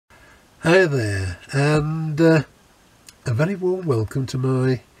Hi there, and a very warm welcome to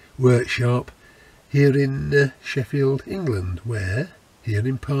my workshop here in Sheffield, England, where, here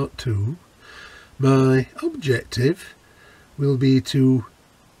in part 2, my objective will be to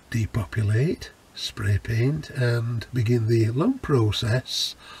depopulate, spray paint and begin the long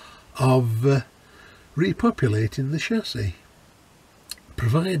process of repopulating the chassis,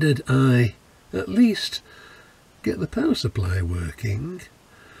 provided I at least get the power supply working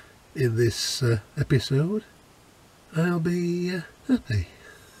in this episode. I'll be happy.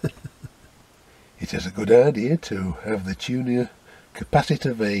 It is a good idea to have the tuner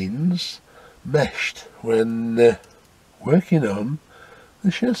capacitor vanes meshed when working on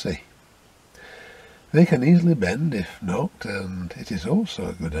the chassis. They can easily bend if knocked, and it is also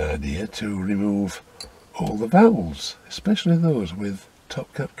a good idea to remove all the valves, especially those with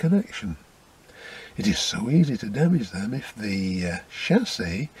top cap connection. It is so easy to damage them if the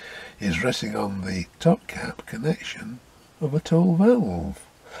chassis is resting on the top cap connection of a tall valve,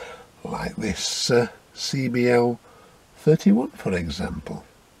 like this CBL 31 for example.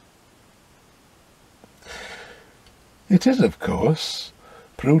 It is of course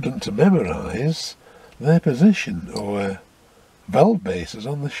prudent to memorise their position or valve bases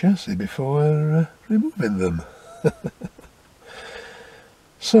on the chassis before removing them.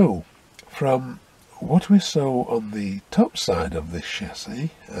 So, from what we saw on the top side of this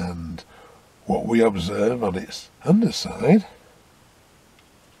chassis and what we observe on its underside,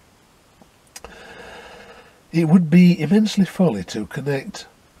 it would be immensely folly to connect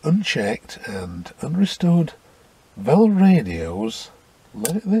unchecked and unrestored valve radios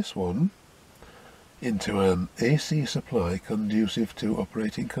like this one into an AC supply conducive to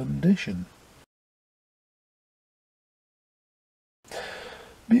operating condition.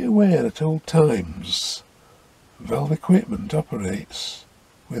 Be aware at all times valve equipment operates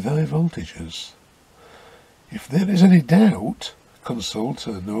with high voltages. If there is any doubt, consult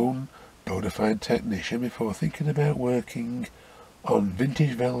a known bona fide technician before thinking about working on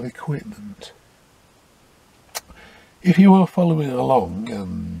vintage valve equipment. If you are following along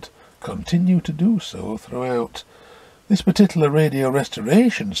and continue to do so throughout this particular radio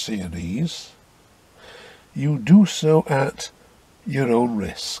restoration series, you do so at your own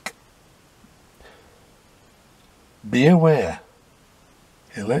risk. Be aware,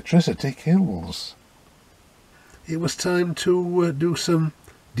 electricity kills. It was time to do some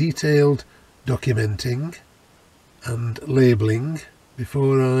detailed documenting and labelling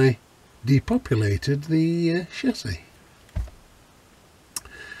before I depopulated the chassis.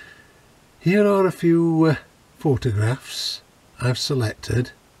 Here are a few photographs I've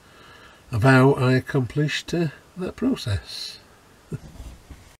selected of how I accomplished that process.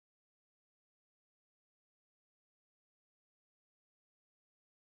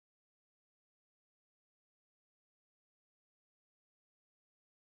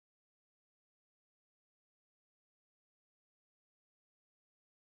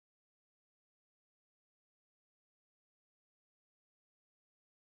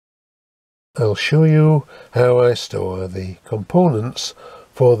 I'll show you how I store the components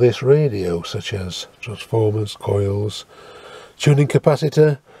for this radio, such as transformers, coils, tuning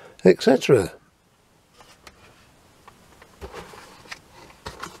capacitor, etc.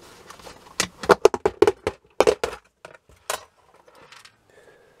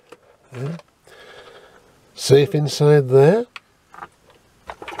 Safe inside there.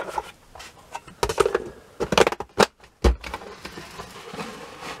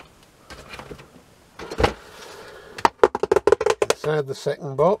 Inside the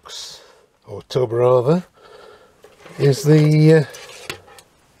second box, or tub rather, is the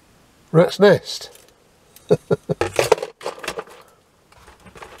rat's nest.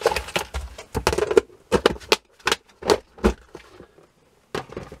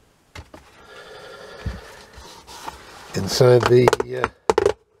 Inside the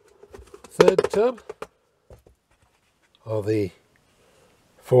third tub are the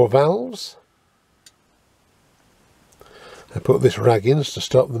 4 valves. I put this rag in to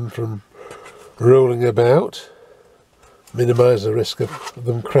stop them from rolling about, minimise the risk of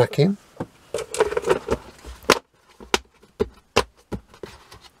them cracking.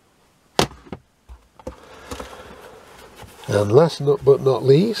 And last but not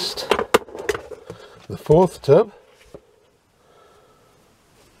least, the 4th tub,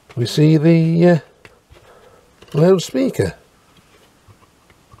 we see the loudspeaker.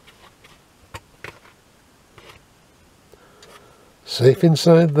 Safe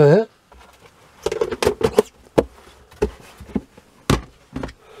inside there.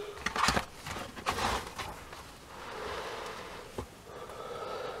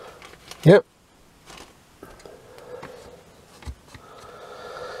 Yep.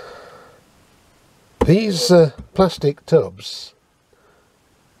 These plastic tubs,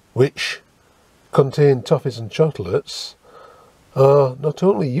 which contain toffees and chocolates, are not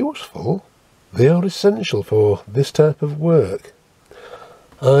only useful, they are essential for this type of work.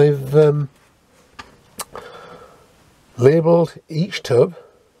 I've labelled each tub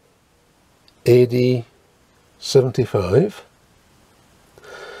AD75,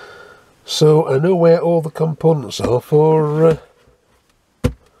 so I know where all the components are for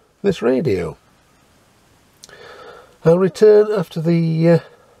this radio. I'll return after the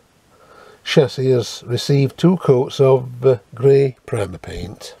chassis has received 2 coats of grey primer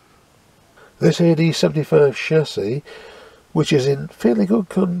paint. This AD75 chassis, which is in fairly good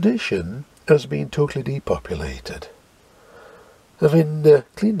condition, has been totally depopulated. Having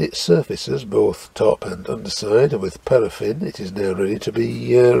cleaned its surfaces, both top and underside, with paraffin, it is now ready to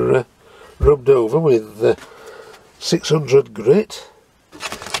be rubbed over with 600 grit,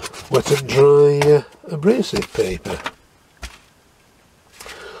 wet and dry abrasive paper.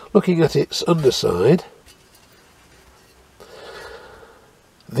 Looking at its underside,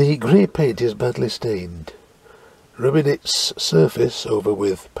 the grey paint is badly stained. Rubbing its surface over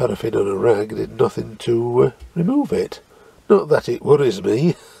with paraffin on a rag did nothing to remove it. Not that it worries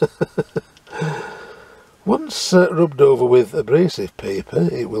me. Once rubbed over with abrasive paper,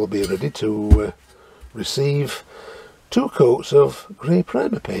 it will be ready to receive 2 coats of grey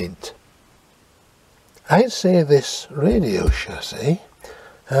primer paint. I'd say this radio chassis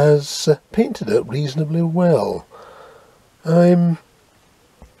has painted up reasonably well. I'm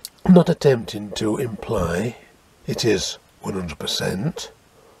not attempting to imply it is 100%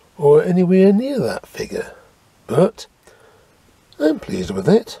 or anywhere near that figure, but I'm pleased with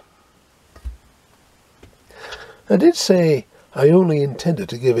it. I did say I only intended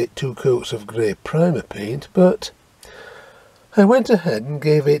to give it 2 coats of grey primer paint, but I went ahead and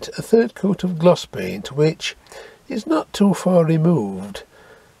gave it a 3rd coat of gloss paint, which is not too far removed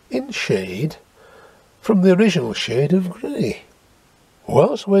in shade from the original shade of grey.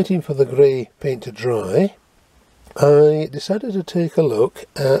 Whilst waiting for the grey paint to dry, I decided to take a look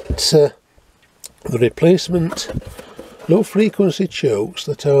at the replacement low frequency chokes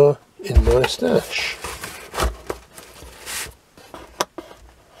that are in my stash.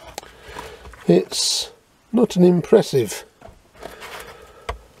 It's not an impressive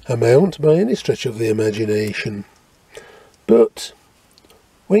amount by any stretch of the imagination, but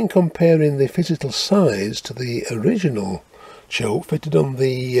when comparing the physical size to the original choke fitted on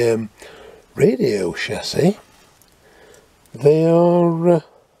the radio chassis, they are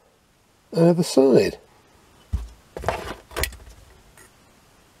either side.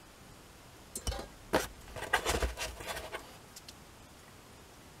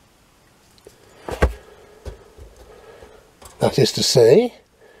 That is to say,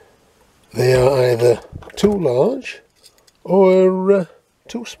 they are either too large or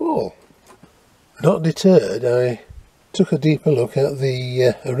too small. Not deterred, I took a deeper look at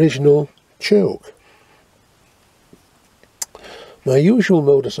the original choke. My usual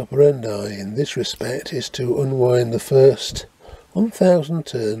modus operandi in this respect is to unwind the first 1000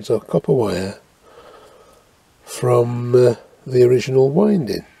 turns of copper wire from the original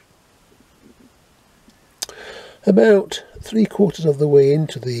winding. About 3/4 of the way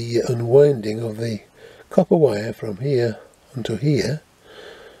into the unwinding of the copper wire from here onto here,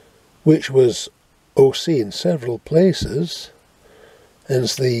 which was OC in several places,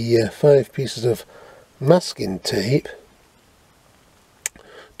 hence the 5 pieces of masking tape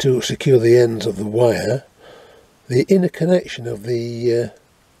to secure the ends of the wire, the inner connection of the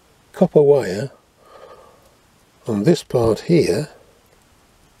copper wire on this part here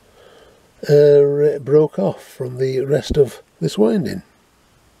broke off from the rest of this winding,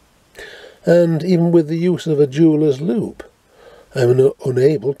 and even with the use of a jeweler's loop I'm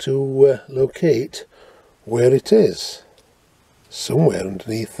unable to locate where it is. Somewhere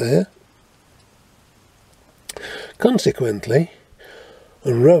underneath there. Consequently,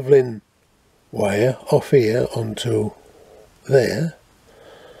 unravelling wire off here onto there,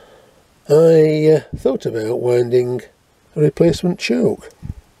 I thought about winding a replacement choke.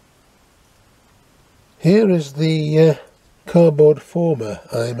 Here is the cardboard former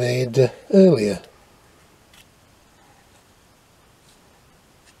I made earlier.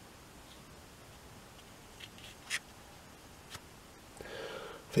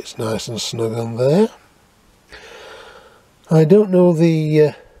 Fits nice and snug on there. I don't know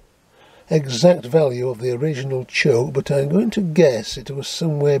the exact value of the original choke, but I'm going to guess it was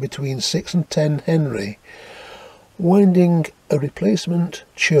somewhere between 6 and 10 Henry. Winding a replacement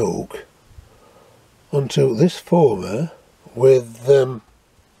choke onto this former with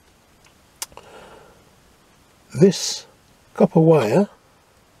this copper wire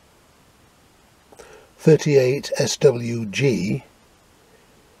 38 SWG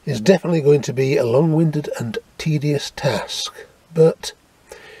is definitely going to be a long-winded and tedious task, but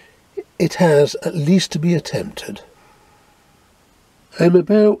it has at least to be attempted. I'm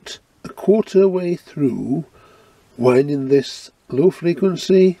about a quarter way through winding this low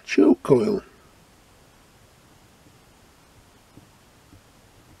frequency choke coil.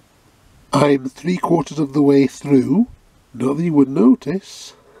 I'm 3/4 of the way through, not that you would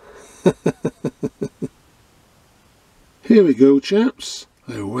notice. Here we go, chaps.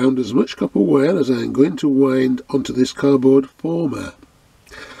 I wound as much copper wire as I'm going to wind onto this cardboard former.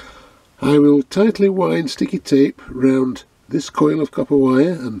 I will tightly wind sticky tape round this coil of copper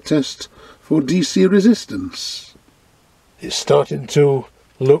wire and test for DC resistance. It's starting to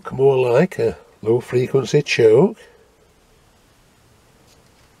look more like a low frequency choke.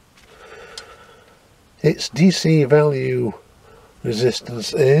 Its DC value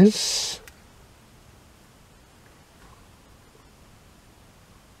resistance is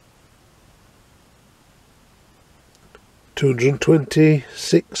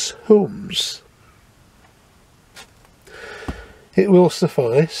 226 ohms. It will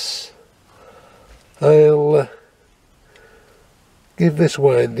suffice. I'll give this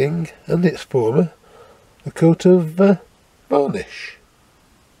winding and its former a coat of varnish.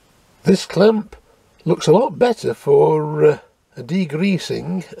 This clamp looks a lot better for a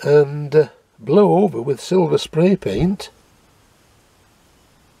degreasing and blow over with silver spray paint.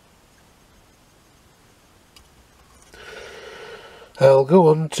 I'll go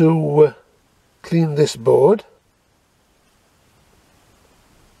on to clean this board.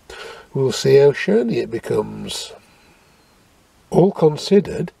 We'll see how shiny it becomes. All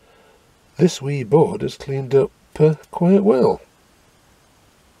considered, this wee board has cleaned up quite well.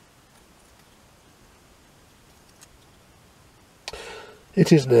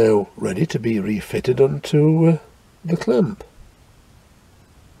 It is now ready to be refitted onto the clamp.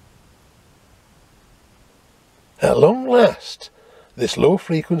 At long last, this low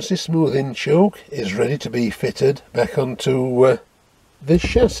frequency smoothing choke is ready to be fitted back onto this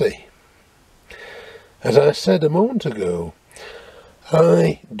chassis. As I said a moment ago,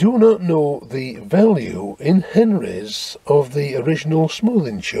 I do not know the value in Henrys of the original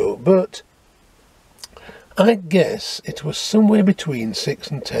smoothing choke, but I guess it was somewhere between 6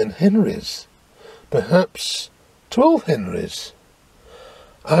 and 10 Henrys, perhaps 12 Henrys.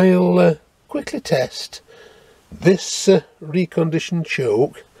 I'll quickly test this reconditioned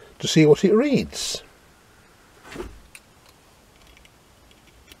choke to see what it reads.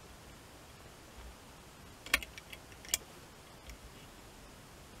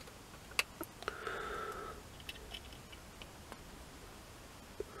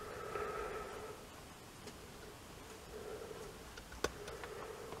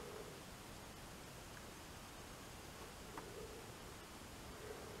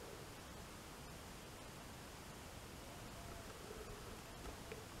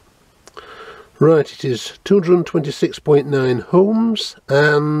 Right, it is 226.9 ohms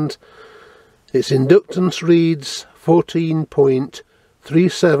and its inductance reads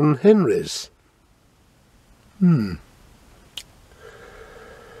 14.37 Henrys.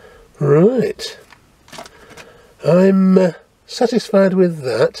 Right, I'm satisfied with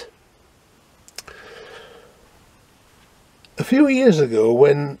that. A few years ago,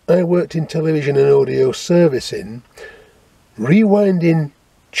 when I worked in television and audio servicing, rewinding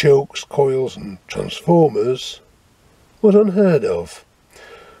chokes, coils and transformers was unheard of.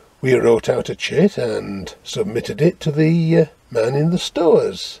 We wrote out a chit and submitted it to the man in the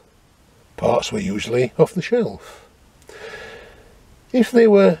stores. Parts were usually off the shelf. If they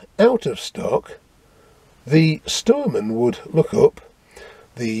were out of stock, the storeman would look up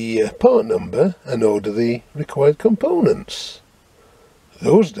the part number and order the required components.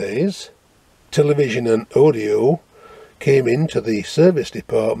 Those days, television and audio came into the service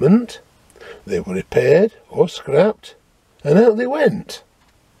department, they were repaired or scrapped, and out they went.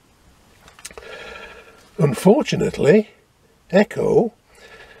 Unfortunately, Ekco,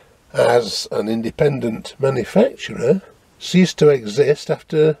 as an independent manufacturer, ceased to exist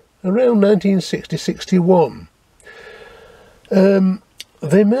after around 1960-61.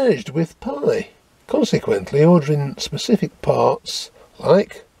 They merged with Pi, consequently ordering specific parts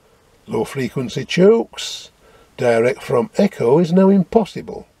like low frequency chokes direct from Ekco is now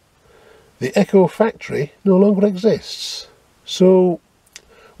impossible. The Ekco factory no longer exists, so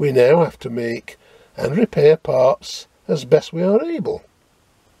we now have to make and repair parts as best we are able.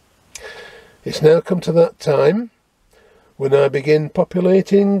 It's now come to that time when I begin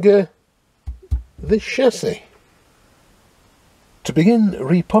populating this chassis. To begin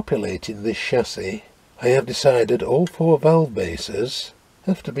repopulating this chassis, I have decided all 4 valve bases,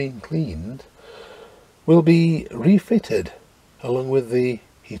 after being cleaned, will be refitted along with the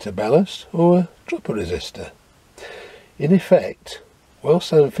heater ballast or dropper resistor. In effect,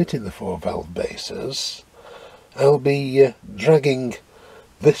 whilst I'm fitting the 4 valve bases, I'll be dragging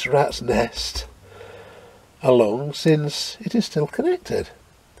this rat's nest along since it is still connected.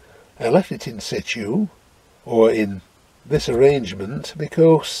 I left it in situ, or in this arrangement,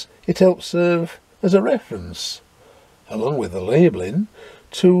 because it helps serve as a reference, along with the labelling,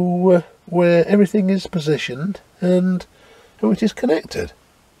 to where everything is positioned and how it is connected.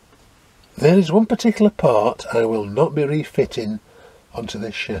 There is one particular part I will not be refitting onto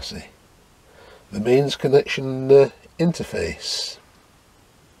this chassis: the mains connection interface.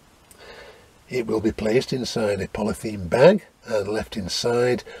 It will be placed inside a polythene bag and left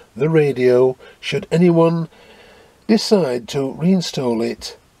inside the radio should anyone decide to reinstall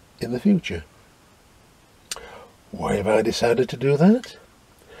it in the future. Why have I decided to do that?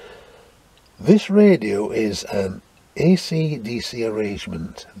 This radio is an AC-DC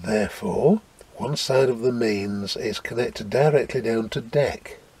arrangement, therefore one side of the mains is connected directly down to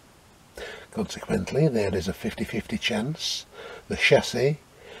deck. Consequently, there is a 50-50 chance the chassis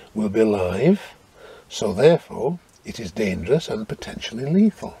will be live, so therefore it is dangerous and potentially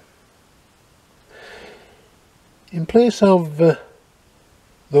lethal. In place of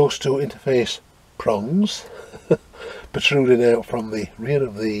those 2 interface prongs protruding out from the rear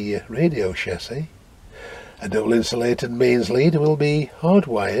of the radio chassis, a double insulated mains lead will be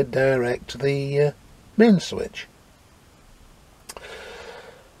hardwired direct to the main switch.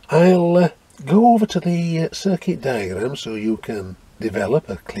 I'll go over to the circuit diagram so you can develop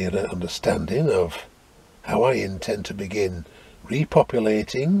a clearer understanding of how I intend to begin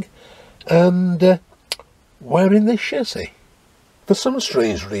repopulating and wiring this chassis. For some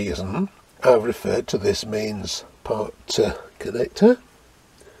strange reason, I've referred to this mains part connector,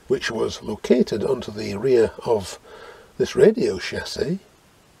 which was located onto the rear of this radio chassis,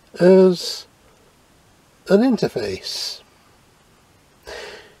 as an interface.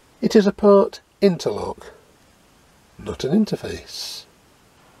 It is a part interlock, not an interface.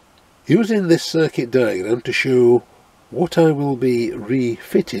 Using this circuit diagram to show what I will be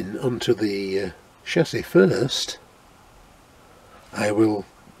refitting onto the chassis first, I will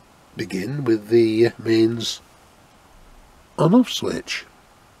begin with the mains on-off switch.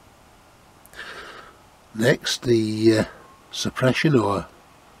 Next, the suppression or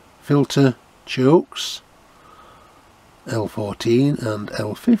filter chokes L14 and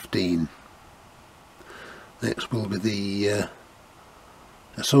L15. Next will be the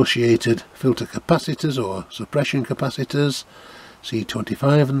associated filter capacitors or suppression capacitors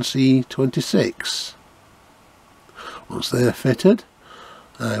C25 and C26. Once they are fitted,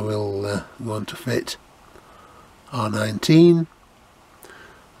 I will go on to fit R19,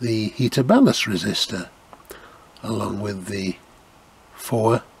 the heater ballast resistor, along with the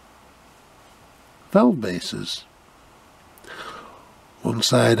 4 valve bases. One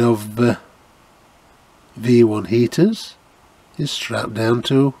side of V1 heaters is strapped down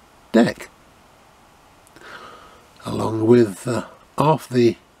to deck, along with half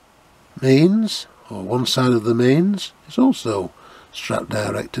the mains, or one side of the mains, is also strapped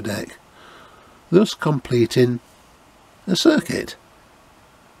direct to deck, thus completing a circuit.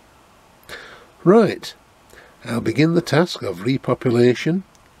 Right, I'll begin the task of repopulation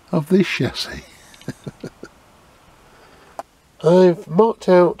of this chassis. I've marked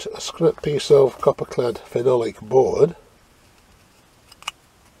out a scrap piece of copper-clad phenolic board.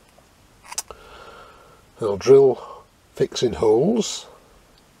 I'll drill fixing holes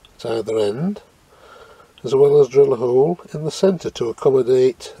at either end, as well as drill a hole in the centre to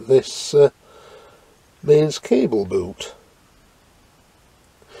accommodate this mains cable boot.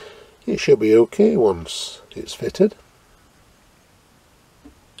 It should be okay once it's fitted.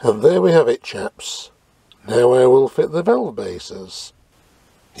 And there we have it, chaps. Now I will fit the valve bases.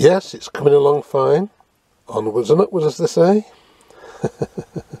 Yes, it's coming along fine. Onwards and upwards, as they say.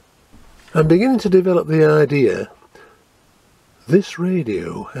 I'm beginning to develop the idea this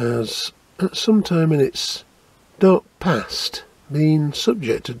radio has, at some time in its dark past, been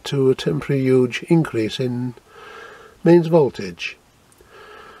subjected to a temporary huge increase in mains voltage.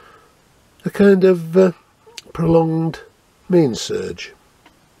 A kind of prolonged mains surge.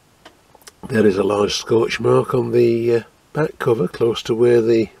 There is a large scorch mark on the back cover close to where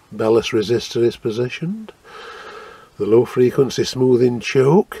the ballast resistor is positioned. The low frequency smoothing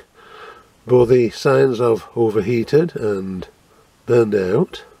choke bore the signs of overheated and burned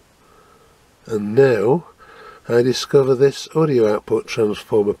out, and now I discover this audio output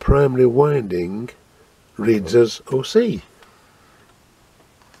transformer primary winding reads as OC.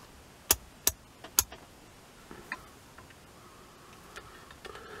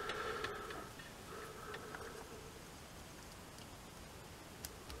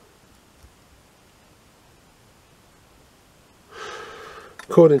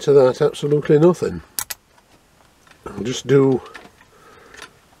 According to that, absolutely nothing. I'll just do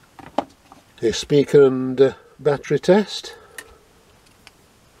a speaker and battery test.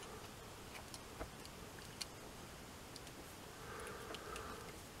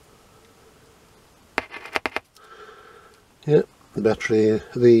 Yep,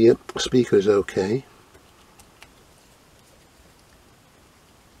 the speaker is okay.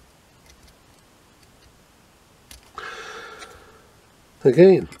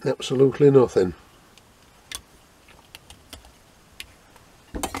 Again, absolutely nothing.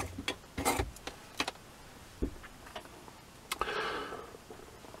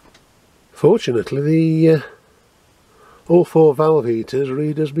 Fortunately, the all four valve heaters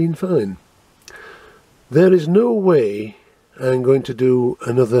read has been fine. There is no way I'm going to do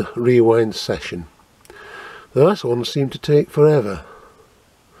another rewind session. The last one seemed to take forever.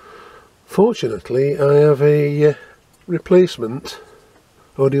 Fortunately, I have a replacement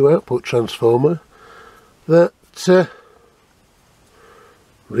audio output transformer that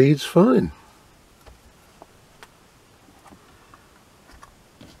reads fine.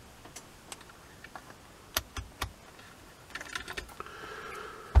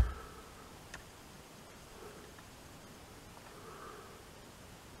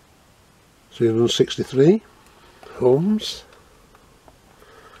 $363 ohms.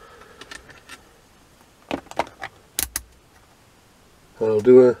 I'll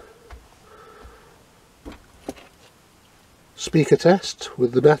do a speaker test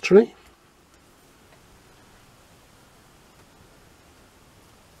with the battery.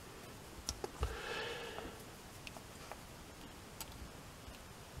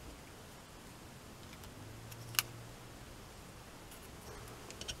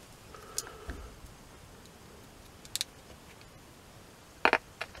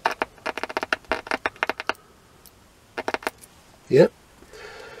 Yep,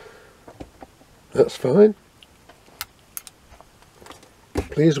 that's fine.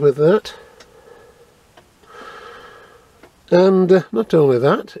 Pleased with that. And not only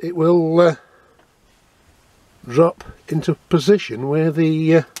that, it will drop into position where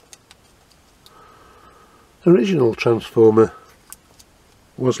the original transformer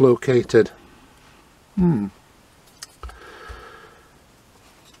was located.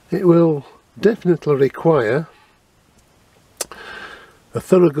 It will definitely require a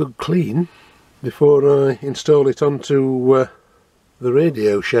thorough good clean before I install it onto the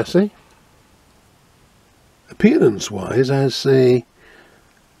radio chassis. Appearance wise, I say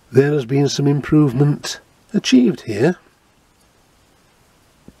there has been some improvement achieved here.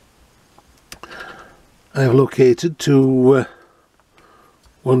 I have located two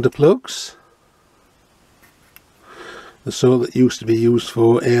wonder plugs, the sort that used to be used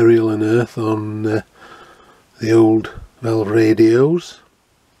for aerial and earth on the old valve radios.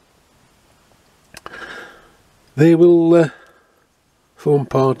 They will form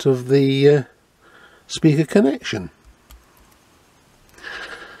part of the speaker connection.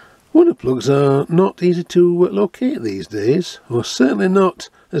 Wonder plugs are not easy to locate these days, or certainly not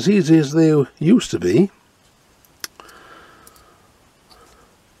as easy as they used to be.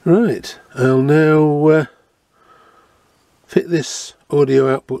 Right, I'll now fit this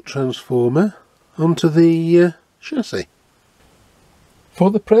audio output transformer onto the chassis. For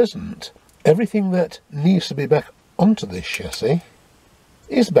the present, everything that needs to be back onto this chassis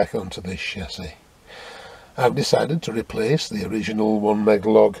is back onto this chassis. I've decided to replace the original 1 meg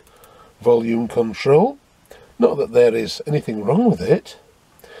log volume control. Not that there is anything wrong with it.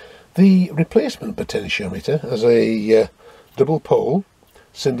 The replacement potentiometer has a double pole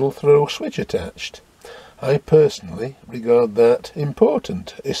single throw switch attached. I personally regard that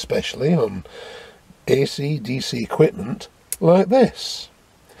important, especially on AC/DC equipment like this.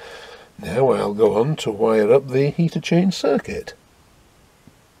 Now I'll go on to wire up the heater chain circuit.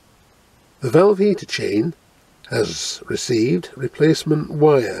 The valve heater chain has received replacement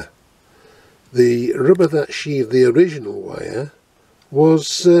wire. The rubber that sheathed the original wire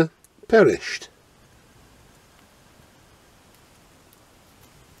was perished.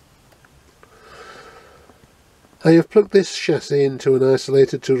 I have plugged this chassis into an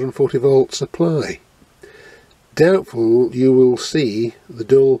isolated 240 volt supply. Doubtful you will see the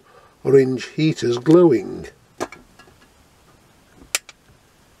dull orange heaters glowing.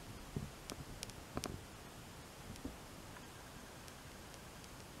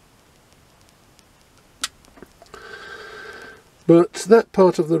 But that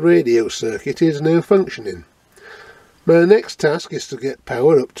part of the radio circuit is now functioning. My next task is to get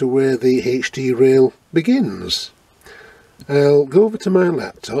power up to where the HT rail begins. I'll go over to my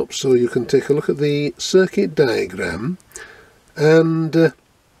laptop so you can take a look at the circuit diagram and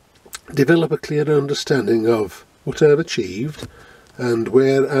develop a clearer understanding of what I've achieved and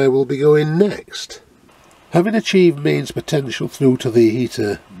where I will be going next. Having achieved mains potential through to the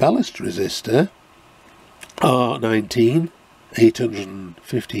heater ballast resistor R19,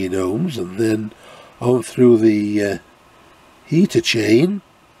 815 ohms, and then on through the heater chain,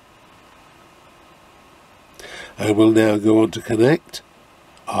 I will now go on to connect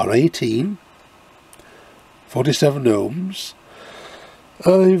R18, 47 ohms.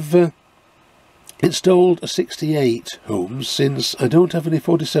 I've installed a 68 ohms since I don't have any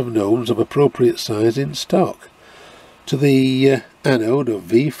 47 ohms of appropriate size in stock, to the anode of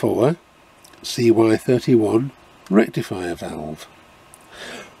V4 CY31 rectifier valve.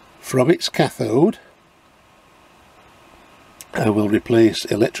 From its cathode I will replace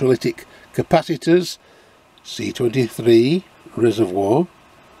electrolytic capacitors C23 reservoir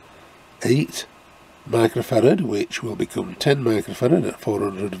 8 microfarad, which will become 10 microfarad at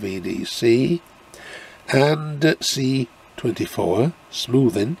 400 VDC, and C24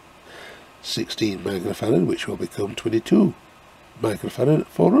 smoothing 16 microfarad, which will become 22 microfarad at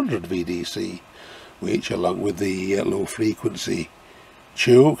 400 VDC, which, along with the low frequency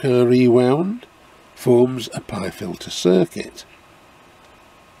choke I rewound, forms a pi filter circuit.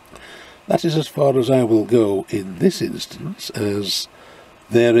 That is as far as I will go in this instance, as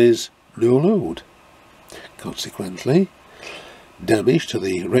there is no load. Consequently, damage to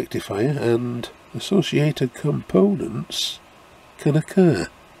the rectifier and associated components can occur.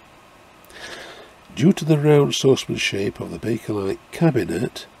 Due to the round saucepan shape of the Bakelite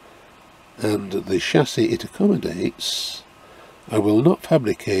cabinet and the chassis it accommodates, I will not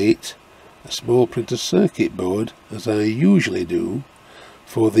fabricate a small printed circuit board as I usually do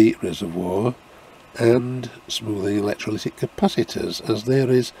for the reservoir and smoothing electrolytic capacitors, as there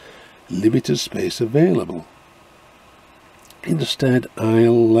is limited space available. Instead,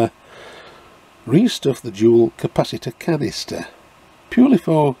 I'll restuff the dual capacitor canister, purely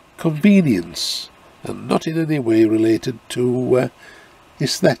for convenience and not in any way related to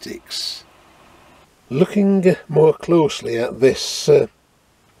aesthetics. Looking more closely at this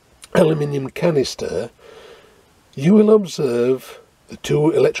aluminium canister, you will observe the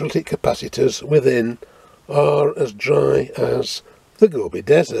two electrolytic capacitors within are as dry as the Gobi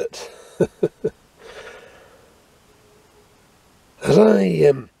Desert. As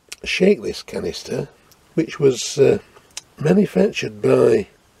I shake this canister, which was manufactured by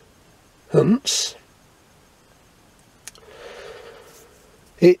Hunt's,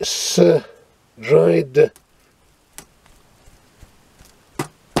 its dried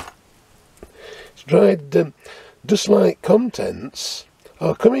dust-like contents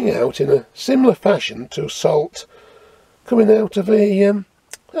are coming out in a similar fashion to salt coming out of a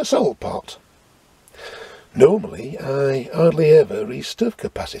salt pot. Normally I hardly ever restuff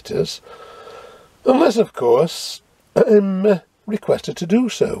capacitors, unless of course I'm requested to do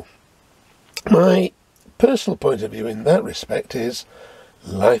so. My personal point of view in that respect is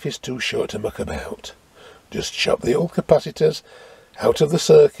life is too short to muck about. Just chop the old capacitors out of the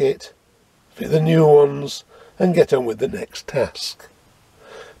circuit, fit the new ones, and get on with the next task.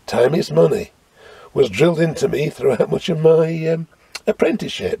 Time is money was drilled into me throughout much of my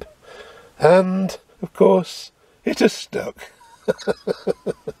apprenticeship, and of course it has stuck.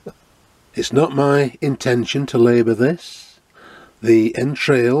 It's not my intention to labour this. The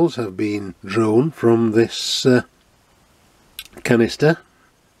entrails have been drawn from this canister,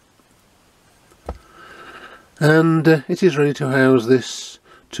 and it is ready to house this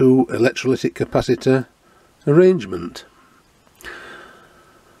 2 electrolytic capacitor arrangement.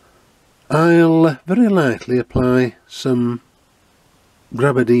 I'll very likely apply some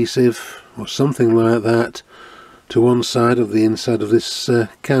grab adhesive or something like that to one side of the inside of this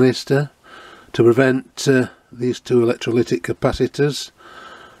canister to prevent these 2 electrolytic capacitors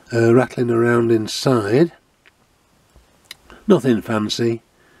rattling around inside. Nothing fancy,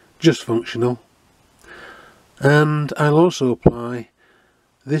 just functional. And I'll also apply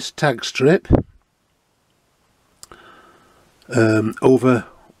this tag strip over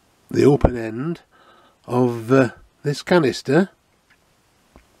the open end of this canister,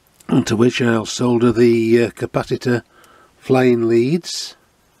 onto which I'll solder the capacitor flying leads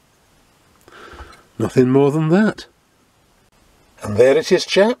Nothing more than that. And there it is,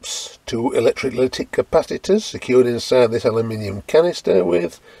 chaps, 2 electrolytic capacitors secured inside this aluminium canister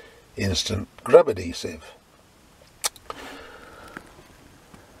with instant grab adhesive.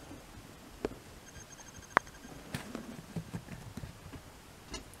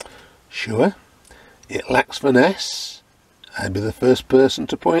 Sure, it lacks finesse. I'd be the first person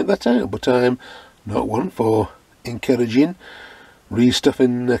to point that out, but I'm not one for encouraging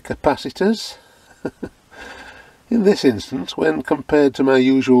restuffing capacitors. In this instance, when compared to my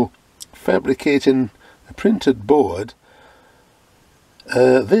usual fabricating a printed board,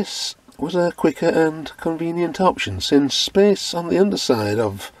 this was a quicker and convenient option, since space on the underside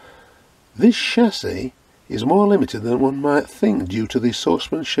of this chassis is more limited than one might think due to the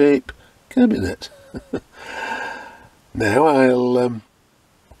saucepan shape cabinet. Now I'll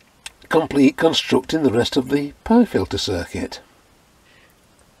complete constructing the rest of the pie filter circuit.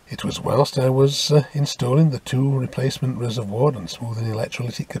 It was whilst I was installing the 2 replacement reservoir and smoothing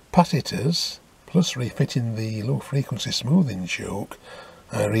electrolytic capacitors, plus refitting the low frequency smoothing choke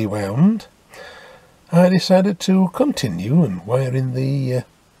I rewound, I decided to continue and wire in the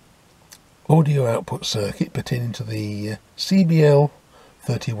audio output circuit pertaining to the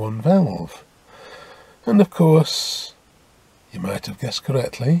CBL31 valve. And of course, you might have guessed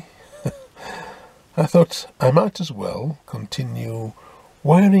correctly, I thought I might as well continue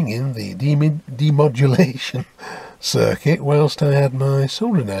wiring in the demodulation circuit whilst I had my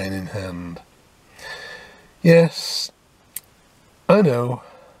soldering iron in hand. Yes, I know,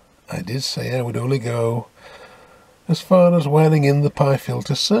 I did say I would only go as far as wiring in the pie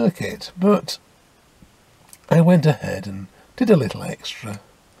filter circuit, but I went ahead and did a little extra.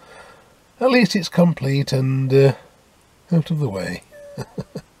 At least it's complete and out of the way.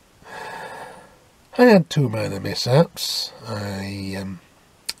 I had 2 minor mishaps. I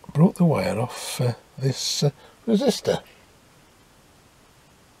broke the wire off this resistor.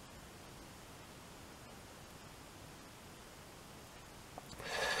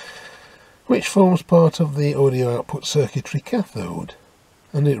 Which forms part of the audio output circuitry cathode,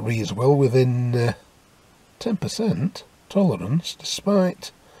 and it reads well within 10% tolerance,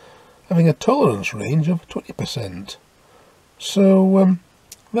 despite having a tolerance range of 20%. So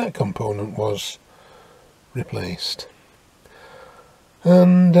that component was replaced.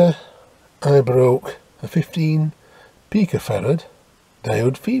 And I broke a 15 picofarad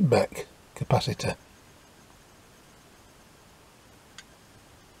diode feedback capacitor.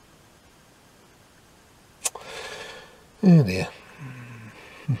 Oh dear.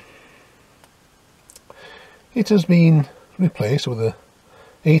 It has been replaced with a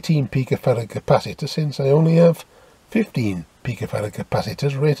 18 picofarad capacitor, since I only have 15 picofarad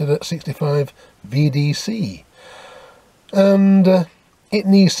capacitors rated at 65 VDC, and it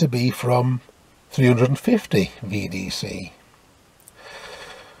needs to be from 350 VDC.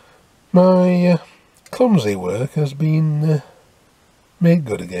 My clumsy work has been made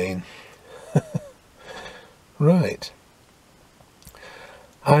good again. Right,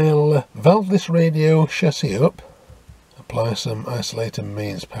 I'll valve this radio chassis up, apply some isolator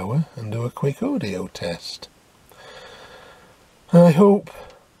mains power and do a quick audio test. I hope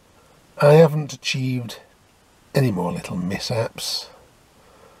I haven't achieved any more little mishaps.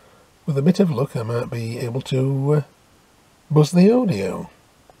 With a bit of luck I might be able to buzz the audio.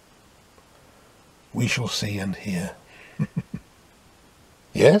 We shall see and hear.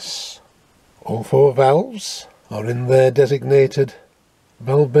 Yes, all 4 valves are in their designated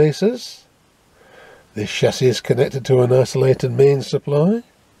valve bases. This chassis is connected to an isolated mains supply.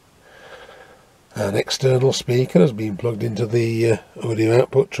 An external speaker has been plugged into the audio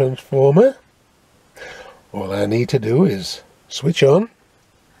output transformer. All I need to do is switch on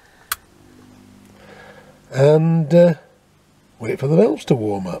and wait for the valves to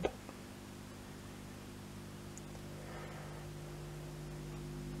warm up.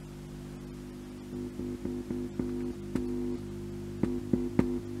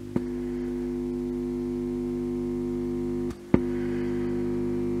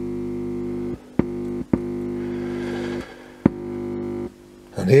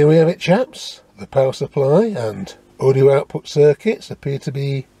 And here we have it, chaps. The power supply and audio output circuits appear to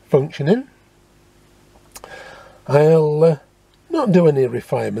be functioning. I'll not do any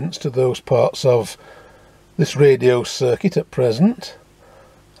refinements to those parts of this radio circuit at present.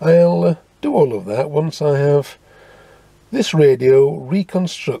 I'll do all of that once I have this radio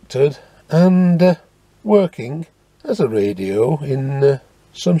reconstructed and working as a radio in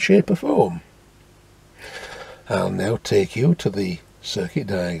some shape or form. I'll now take you to the circuit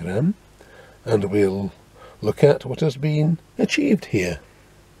diagram and we'll look at what has been achieved here.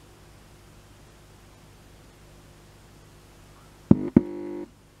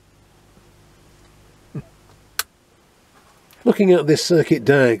 Looking at this circuit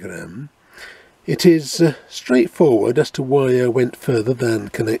diagram, it is straightforward as to why I went further than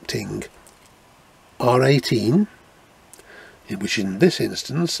connecting R18, which in this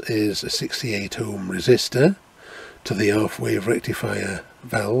instance is a 68 ohm resistor, to the half-wave rectifier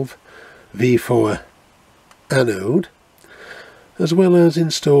valve V4 anode, as well as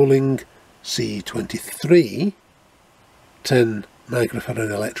installing C23 10 microfarad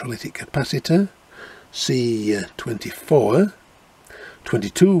electrolytic capacitor, C24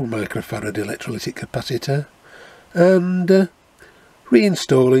 22 microfarad electrolytic capacitor, and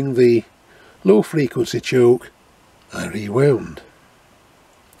reinstalling the low frequency choke I rewound.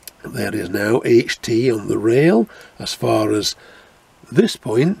 There is now HT on the rail as far as this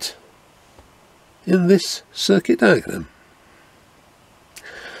point in this circuit diagram.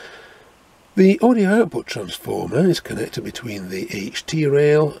 The audio output transformer is connected between the HT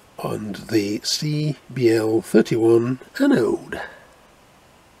rail and the CBL31 anode.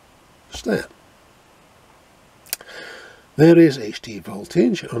 Just there. There is HT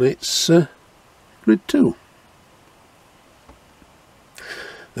voltage on its grid 2.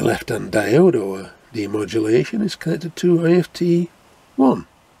 The left-hand diode, or demodulation, is connected to IFT1,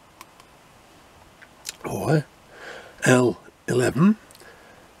 or L11,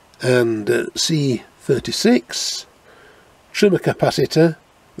 and C36 trimmer capacitor,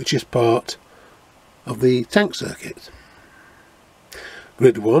 which is part of the tank circuit.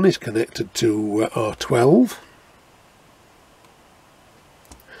 Grid 1 is connected to R12,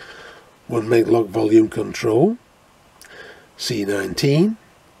 1 meg log volume control, C19,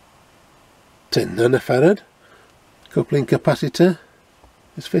 10 nanofarad coupling capacitor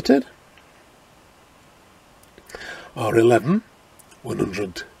is fitted, R11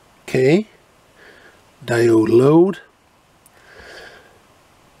 100k diode load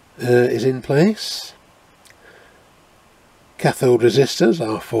is in place, cathode resistors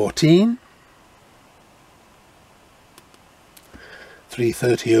R14,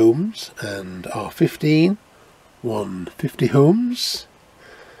 330 ohms, and R15 150 ohms,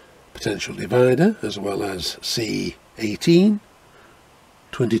 potential divider, as well as C18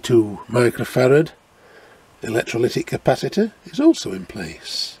 22 microfarad electrolytic capacitor is also in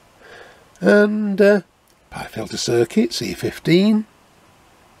place, and pi filter circuit C15,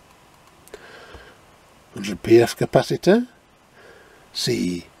 100 pf capacitor,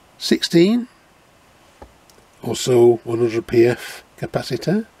 C16, also 100 pf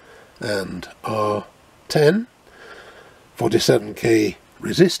capacitor, and R10 47k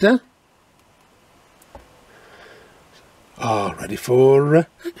resistor are ready for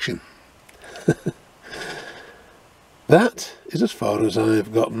action. That is as far as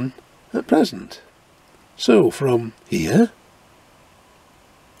I've gotten at present. So from here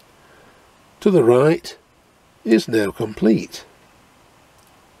to the right is now complete.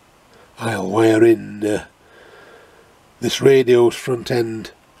 I'll wire in this radio's front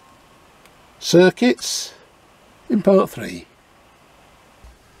end circuits in part 3.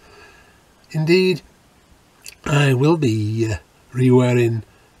 Indeed, I will be rewiring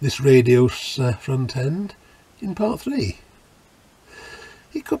this radio's front end in part 3.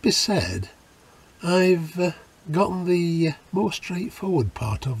 It could be said I've gotten the more straightforward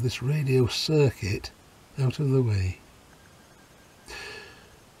part of this radio circuit out of the way.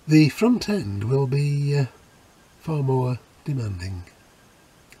 The front end will be far more demanding,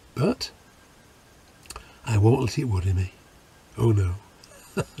 but I won't let it worry me. Oh no.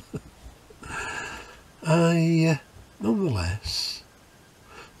 I nonetheless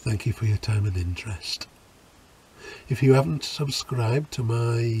thank you for your time and interest. If you haven't subscribed to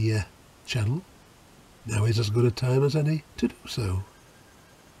my channel, now is as good a time as any to do so.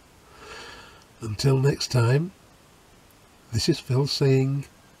 Until next time, this is Phil saying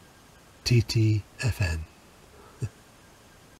TTFN.